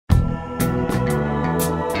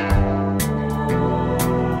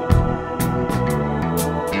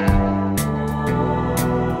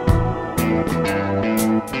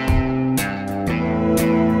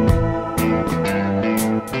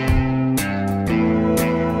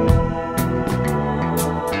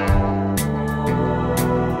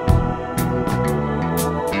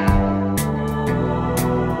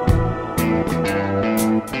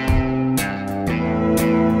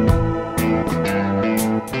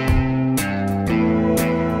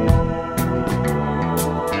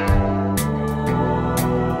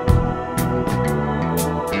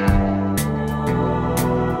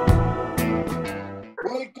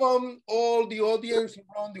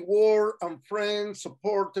and friends,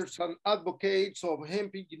 supporters, and advocates of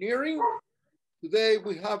hemp engineering. Today,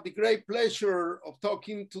 we have the great pleasure of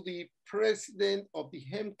talking to the president of the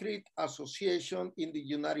Hempcrete Association in the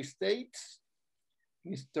United States,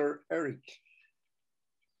 Mr. Eric.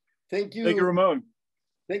 Thank you. Thank you, Ramon.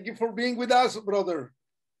 Thank you for being with us, brother.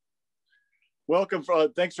 Welcome.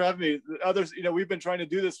 Thanks for having me. Others, we've been trying to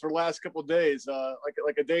do this for the last couple of days.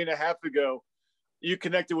 Like a day and a half ago, you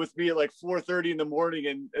connected with me at like 4:30 in the morning,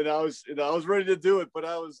 and I was ready to do it, but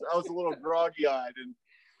I was a little groggy-eyed. And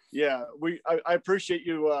yeah, I appreciate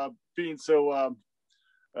you being so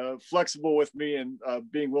flexible with me and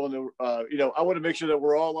being willing to. I want to make sure that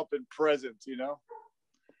we're all up and present.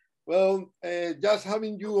 Well, just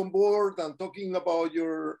having you on board and talking about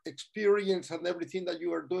your experience and everything that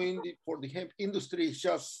you are doing for the hemp industry is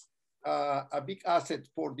just a big asset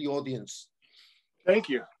for the audience. Thank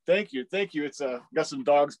you. Thank you. Thank you. It's got some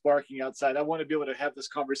dogs barking outside. I want to be able to have this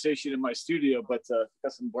conversation in my studio, but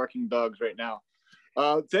got some barking dogs right now.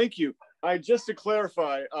 Thank you. Just to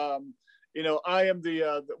clarify, I am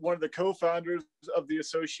the one of the co-founders of the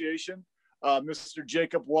association. Mr.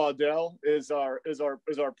 Jacob Waddell is our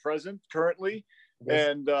president currently, yes.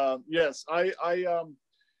 And yes,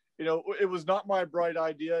 it was not my bright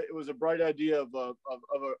idea. It was a bright idea of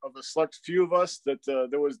a select few of us that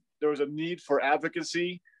there was a need for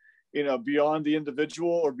advocacy, beyond the individual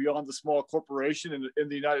or beyond the small corporation in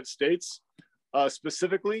the United States,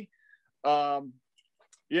 specifically.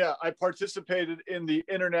 Yeah, I participated in the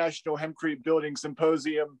International Hempcrete Building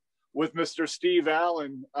Symposium with Mr. Steve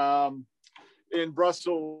Allen in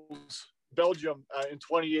Brussels, Belgium, in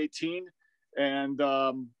 2018, and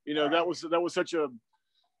that was such a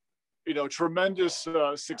tremendous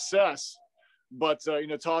success. But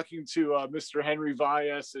talking to Mr. Henry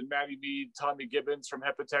Vyas and Maddie Mead, Tommy Gibbons from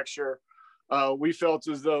Hempitecture, we felt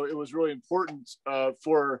as though it was really important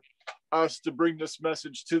for us to bring this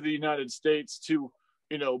message to the United States to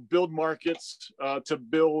build markets, to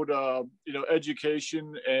build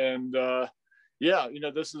education, and yeah,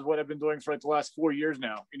 this is what I've been doing for like the last 4 years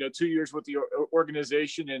now. 2 years with the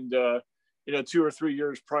organization, and 2 or 3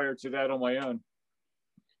 years prior to that on my own.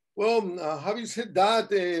 Well, having said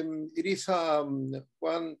that, it is I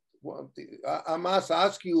must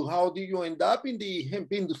ask you, how did you end up in the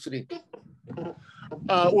hemp industry?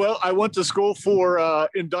 Well, I went to school for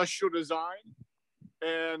industrial design,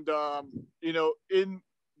 and in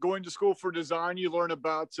going to school for design, you learn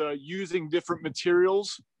about using different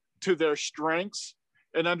materials to their strengths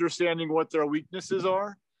and understanding what their weaknesses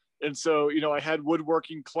are. And so, I had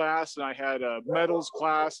woodworking class, and I had a metals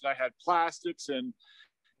class, and I had plastics and,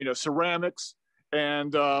 ceramics.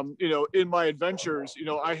 And, in my adventures,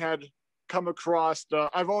 I had come across,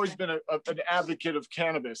 I've always been an advocate of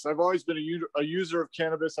cannabis. I've always been a user of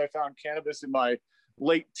cannabis. I found cannabis in my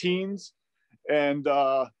late teens. And,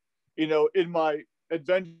 in my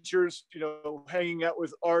adventures, hanging out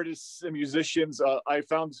with artists and musicians, I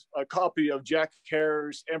found a copy of Jack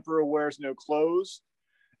Here's Emperor Wears No Clothes.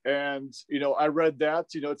 And, I read that.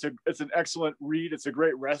 It's an excellent read. It's a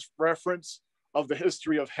great reference of the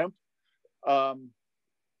history of hemp.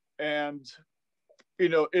 And,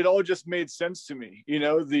 it all just made sense to me.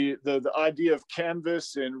 The idea of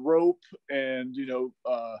canvas and rope and,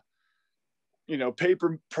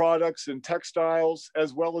 paper products and textiles,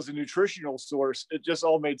 as well as a nutritional source. It just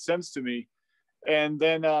all made sense to me. And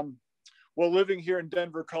then, while living here in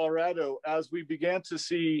Denver, Colorado, as we began to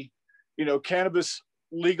see, cannabis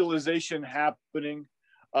legalization happening,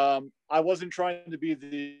 I wasn't trying to be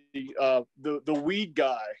the weed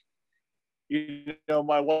guy.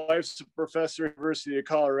 My wife's a professor at the University of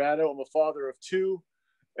Colorado. I'm a father of 2.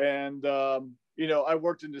 And, I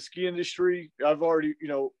worked in the ski industry. I've already,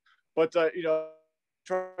 but,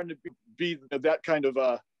 trying to be that kind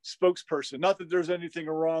of spokesperson. Not that there's anything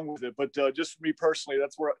wrong with it, but just for me personally,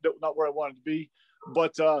 that's not where I wanted to be.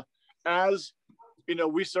 But as,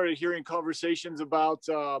 we started hearing conversations about,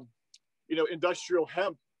 industrial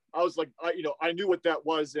hemp, I was like, I knew what that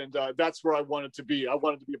was, and that's where I wanted to be. I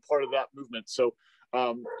wanted to be a part of that movement. So,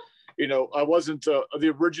 I wasn't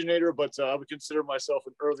the originator, but I would consider myself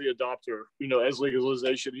an early adopter, as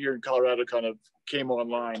legalization here in Colorado kind of came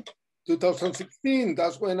online. 2016,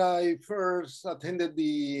 that's when I first attended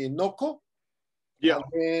the NOCO. Yeah.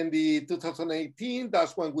 And the 2018,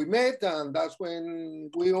 that's when we met, and that's when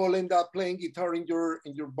we all end up playing guitar in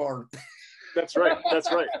your barn. That's right.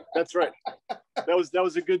 That's right. That's right. That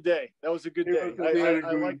was a good day. That was a good day.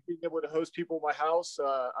 I like being able to host people in my house.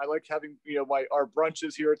 I like having our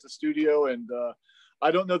brunches here at the studio, and I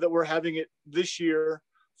don't know that we're having it this year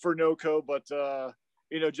for NOCO, but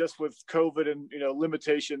just with COVID and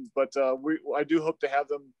limitations. But I do hope to have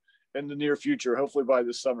them in the near future, hopefully by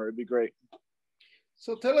this summer. It'd be great.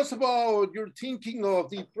 So tell us about your thinking of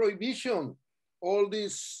the prohibition, all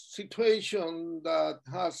this situation that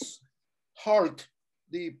has hurt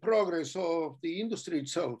the progress of the industry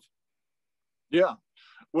itself. Yeah,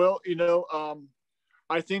 well,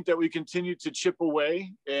 I think that we continue to chip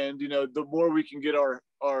away, and the more we can get our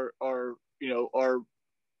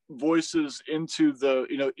voices into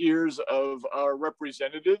the ears of our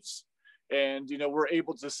representatives, and we're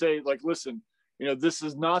able to say, like, listen, this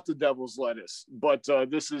is not the devil's lettuce, but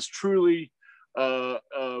this is truly a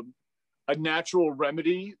natural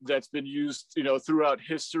remedy that's been used throughout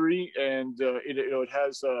history, and it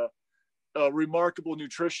has a remarkable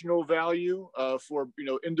nutritional value for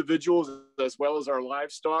individuals as well as our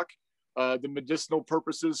livestock. The medicinal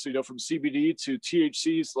purposes, from CBD to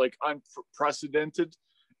THC is like unprecedented,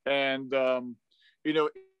 and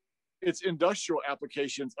its industrial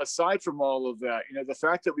applications. Aside from all of that, the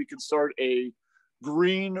fact that we can start a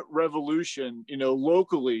green revolution,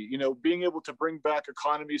 locally, being able to bring back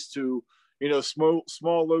economies to small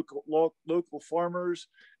local farmers,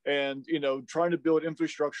 and trying to build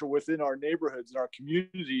infrastructure within our neighborhoods and our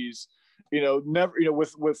communities, never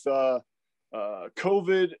with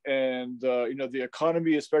COVID and the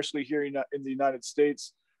economy, especially here in the United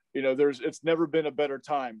States, it's never been a better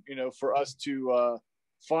time for us to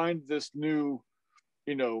find this new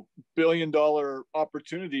billion-dollar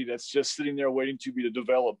opportunity that's just sitting there waiting to be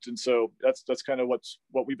developed. And so that's kind of what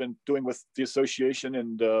we've been doing with the association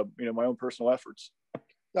and my own personal efforts.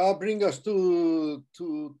 That brings us to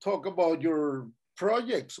talk about your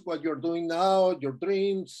projects, what you're doing now, your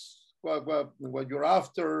dreams, what you're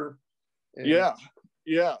after. Yeah.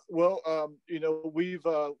 Well,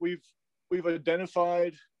 we've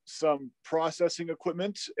identified some processing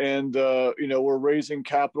equipment, and we're raising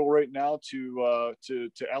capital right now to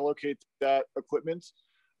allocate that equipment.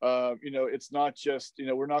 It's not just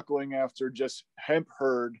we're not going after just hemp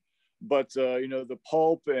herd, but the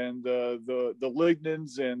pulp and the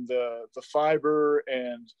lignins and the fiber,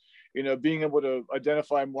 and being able to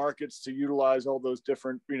identify markets to utilize all those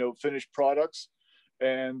different finished products,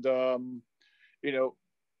 and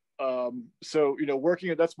so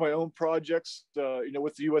working, that's my own projects.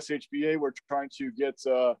 With the USHBA, we're trying to get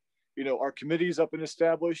our committees up and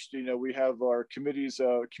established. We have our committees,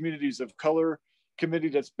 communities of color committee,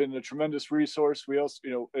 that's been a tremendous resource. We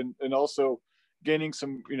also and also gaining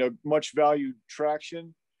some much valued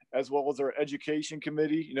traction, as well as our education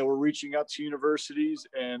committee. We're reaching out to universities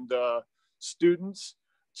and students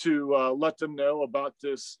to let them know about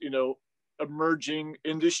this emerging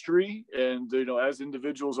industry, and as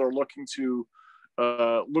individuals are looking to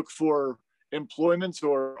look for employment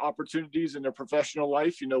or opportunities in their professional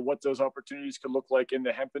life, what those opportunities could look like in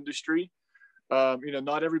the hemp industry.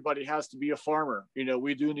 Not everybody has to be a farmer.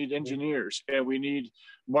 We do need engineers, and we need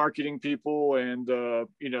marketing people, and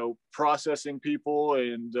processing people,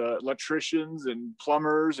 and electricians and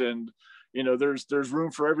plumbers, and there's room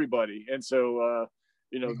for everybody. And so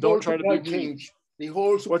don't try to be change. The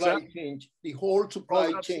whole supply chain. The whole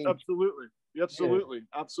supply chain. Absolutely.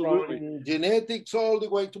 From genetics all the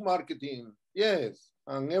way to marketing. Yes,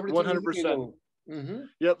 and everything. 100%. Mm-hmm.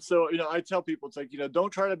 Yep. So I tell people, it's like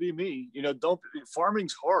don't try to be me.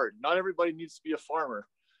 Farming's hard. Not everybody needs to be a farmer.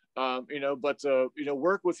 But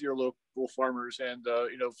work with your local farmers, and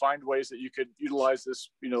find ways that you could utilize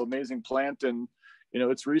this amazing plant and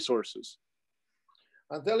its resources.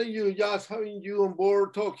 I'm telling you, just having you on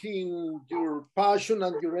board, talking your passion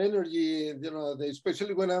and your energy,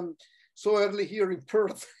 especially when I'm so early here in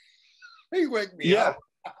Perth, you wake me up.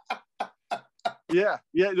 Yeah.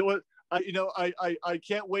 I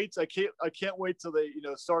can't wait. I can't wait till they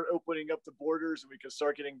start opening up the borders, and we can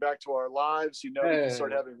start getting back to our lives. We can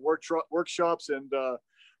start having workshops, and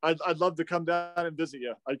I'd love to come down and visit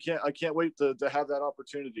you. I can't wait to have that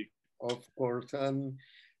opportunity. Of course, and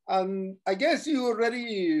I guess you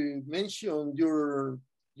already mentioned your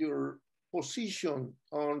position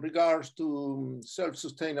on regards to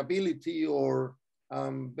self-sustainability, or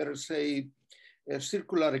better say, a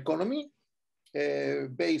circular economy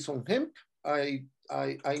based on hemp. I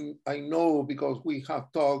know, because we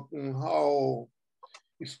have talked how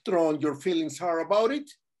strong your feelings are about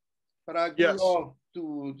it, but I would love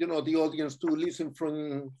to the audience to listen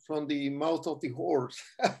from the mouth of the horse.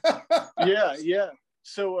 Yeah.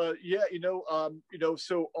 So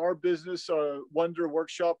so our business, Wonder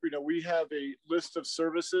Workshop, we have a list of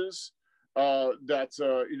services that's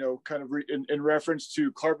kind of in reference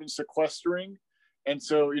to carbon sequestering. And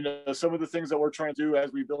so some of the things that we're trying to do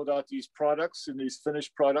as we build out these products and these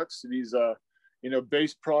finished products, these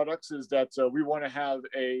base products, is that we want to have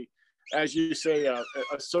a as you say, a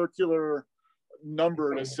circular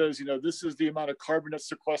number that says, you know, this is the amount of carbon that's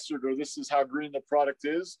sequestered, or this is how green the product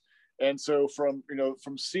is. And so from, you know,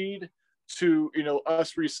 from seed to, you know,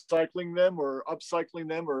 us recycling them or upcycling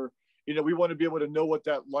them, or, you know, we want to be able to know what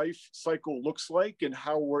that life cycle looks like and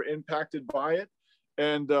how we're impacted by it.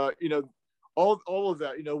 And, you know, all of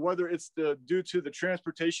that, you know, whether it's due to the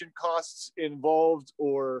transportation costs involved,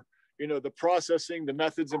 or, you know, the processing, the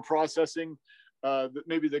methods in processing,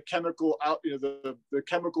 maybe the chemical out, you know, the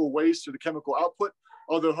chemical waste or the chemical output,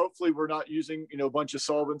 although hopefully we're not using, you know, a bunch of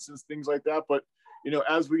solvents and things like that. But, you know,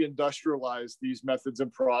 as we industrialize these methods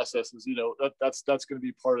and processes, you know, that's going to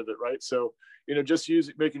be part of it, right? So, you know, just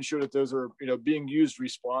making sure that those are, you know, being used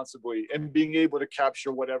responsibly, and being able to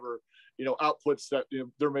capture whatever, you know, outputs that, you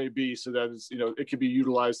know, there may be, so that is, you know, it can be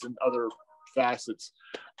utilized in other facets.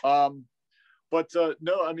 But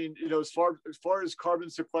no, I mean, you know, as far as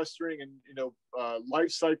carbon sequestering and, you know,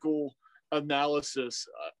 life cycle analysis,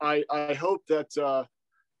 I hope that,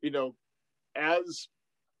 you know, as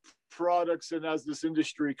products and as this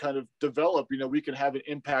industry kind of develop, you know, we can have an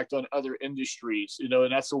impact on other industries, you know,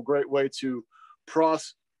 and that's a great way to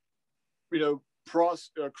cross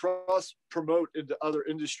promote into other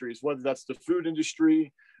industries, whether that's the food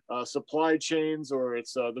industry, supply chains, or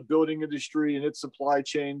it's the building industry and its supply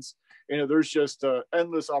chains. You know, there's just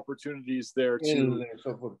endless opportunities there to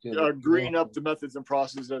green up the methods and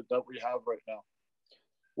processes that we have right now.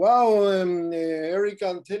 Wow, Eric,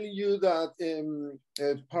 I'm telling you that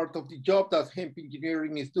part of the job that Hemp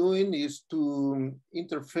Engineering is doing is to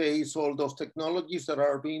interface all those technologies that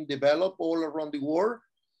are being developed all around the world.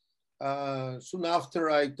 Soon after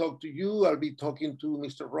I talk to you, I'll be talking to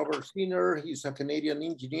Mr. Robert Sinner. He's a Canadian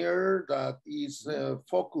engineer that is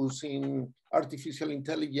focused in artificial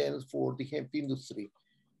intelligence for the hemp industry.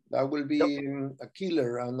 That will be a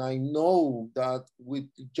killer. And I know that with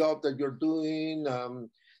the job that you're doing,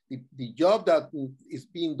 the job that is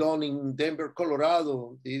being done in Denver,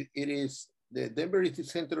 Colorado, Denver is the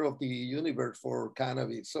center of the universe for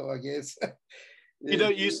cannabis. So I guess. You know,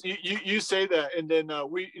 you say that, and then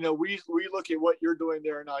we look at what you're doing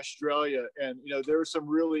there in Australia, and you know, there's some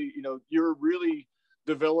really, you know, you're really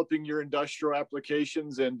developing your industrial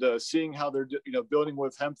applications, and seeing how they're, you know, building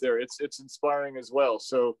with hemp there. It's inspiring as well.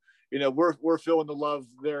 So, you know, we're feeling the love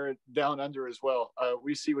there down under as well.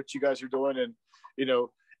 We see what you guys are doing, and you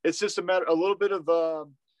know, it's just a little bit of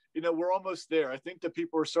you know, we're almost there. I think that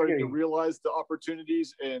people are starting to realize the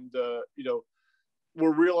opportunities, and you know,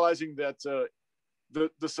 we're realizing that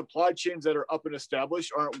the supply chains that are up and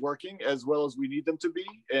established aren't working as well as we need them to be.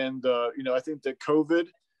 And, you know, I think that COVID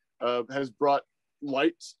has brought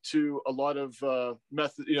light to a lot of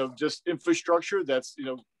you know, just infrastructure that's, you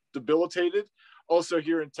know, debilitated. Also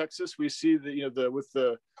here in Texas, we see that, you know,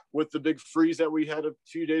 with the big freeze that we had a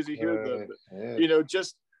few days here, you know,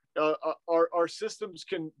 just our systems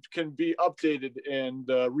can be updated and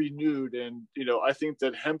renewed. And, you know, I think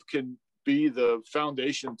that hemp can be the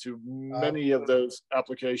foundation to many of those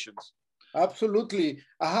applications. Absolutely.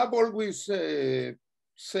 I have always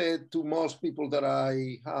said to most people that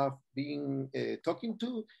I have been talking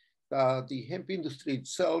to that the hemp industry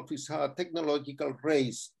itself is a technological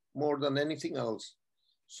race more than anything else.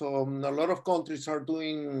 So a lot of countries are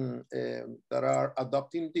doing, that are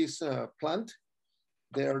adopting this plant.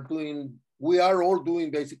 We are all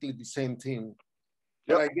doing basically the same thing.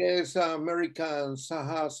 But I guess Americans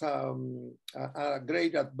has a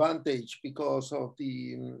great advantage because of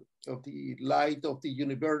the light of the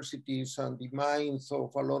universities and the minds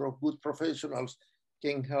of a lot of good professionals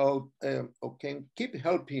can help or can keep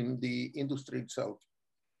helping the industry itself.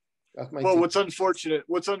 That's my what's unfortunate,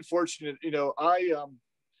 you know, I'm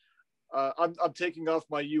taking off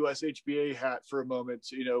my US HBA hat for a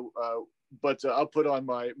moment, you know, but I'll put on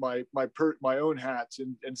my own hat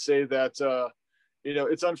and say that you know,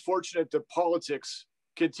 it's unfortunate that politics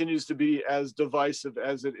continues to be as divisive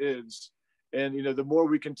as it is. And, you know, the more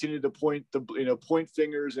we continue to point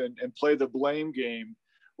fingers and play the blame game,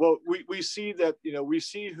 well, we see that, you know, we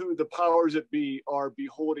see who the powers that be are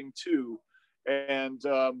beholding to. And,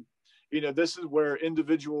 you know, this is where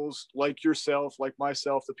individuals like yourself, like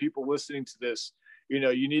myself, the people listening to this, you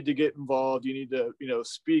know, you need to get involved. You need to, you know,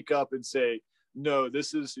 speak up and say, no,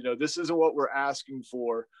 this isn't what we're asking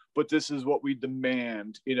for, but this is what we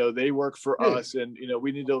demand. You know, they work for us, and, you know,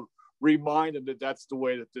 we need to remind them that that's the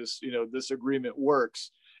way that this, you know, this agreement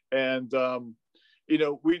works. And, you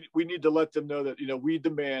know, we need to let them know that, you know, we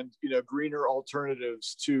demand, you know, greener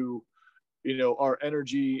alternatives to, you know, our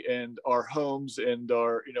energy and our homes and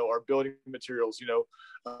our, you know, our building materials, you know,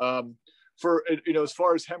 for, you know, as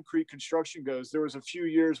far as hempcrete construction goes, there was a few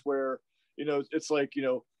years where, you know, it's like, you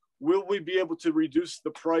know, will we be able to reduce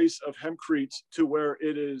the price of hempcrete to where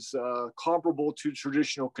it is comparable to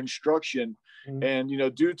traditional construction? Mm-hmm. And, you know,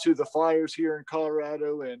 due to the fires here in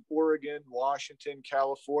Colorado and Oregon, Washington,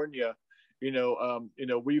 California, you know,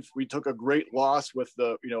 we took a great loss with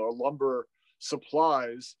the, you know, our lumber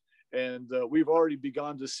supplies. And we've already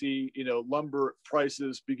begun to see, you know, lumber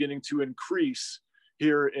prices beginning to increase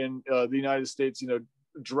here in the United States, you know,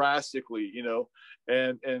 drastically, you know,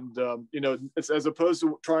 and you know, it's, as opposed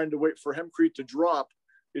to trying to wait for hempcrete to drop,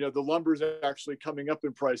 you know, the lumber is actually coming up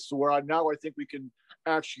in price. So where now I think we can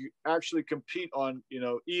actually compete on, you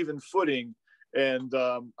know, even footing. And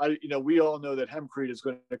you know, we all know that hempcrete is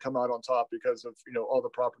going to come out on top because of, you know, all the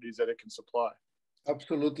properties that it can supply.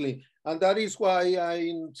 Absolutely. And that is why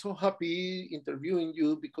I'm so happy interviewing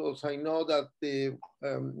you, because I know that the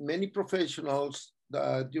many professionals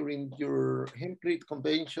that during your hempcrete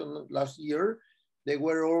convention last year, they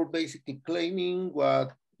were all basically claiming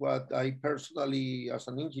what I personally, as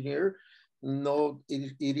an engineer, know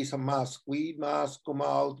it is a must. We must come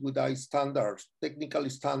out with standards, technical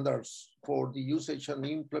standards for the usage and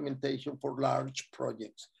implementation for large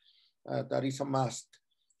projects. That is a must.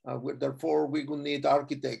 Therefore, we will need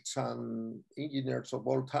architects and engineers of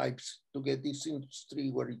all types to get this industry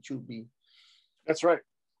where it should be. That's right.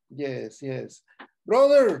 Yes, yes.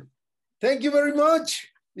 Brother, thank you very much.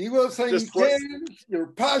 It was intense, your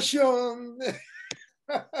passion.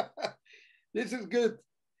 This is good.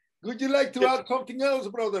 Would you like to add something else,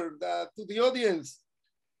 brother, to the audience?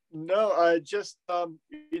 No, I just,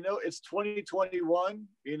 you know, it's 2021,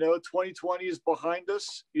 you know, 2020 is behind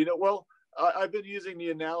us, you know, well, I've been using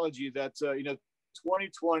the analogy that, you know,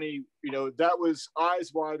 2020, you know, that was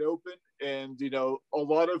eyes wide open. And, you know, a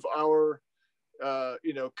lot of our,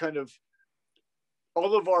 you know, kind of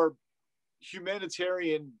all of our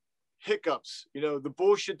humanitarian hiccups, you know, the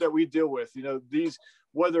bullshit that we deal with, you know, these,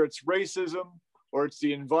 whether it's racism or it's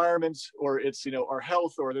the environment or it's, you know, our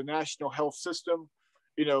health or the national health system,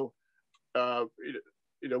 you know,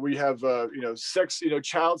 we have, you know, sex, you know,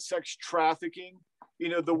 child sex trafficking. You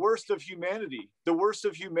know, the worst of humanity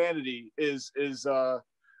is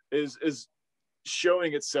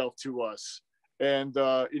showing itself to us. And,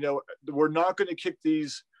 you know, we're not going to kick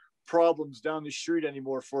these problems down the street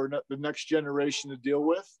anymore for the next generation to deal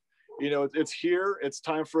with. You know, it's here. It's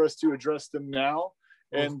time for us to address them now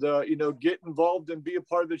and, you know, get involved and be a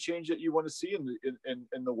part of the change that you want to see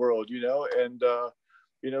in the world, you know, and,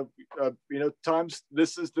 you know,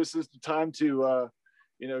 this is the time to,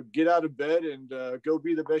 you know, get out of bed and go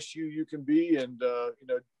be the best you can be, and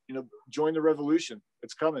you know, join the revolution.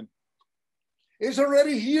 It's coming. It's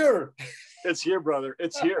already here. It's here, brother.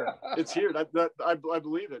 It's here. It's here. I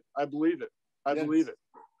believe it. I believe it. I believe it.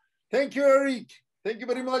 Thank you, Eric. Thank you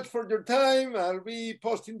very much for your time. I'll be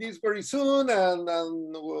posting this very soon, and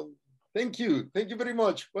well, thank you. Thank you very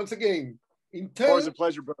much once again. Intense, always a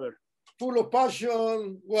pleasure, brother. Full of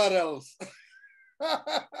passion. What else?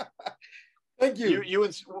 Thank you.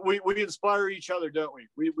 We inspire each other, don't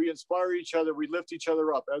we? We inspire each other. We lift each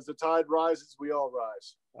other up. As the tide rises, we all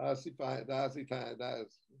rise. That's it.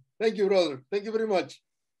 Thank you, brother. Thank you very much.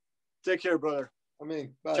 Take care, brother.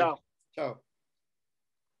 Amen. Bye. Ciao. Ciao.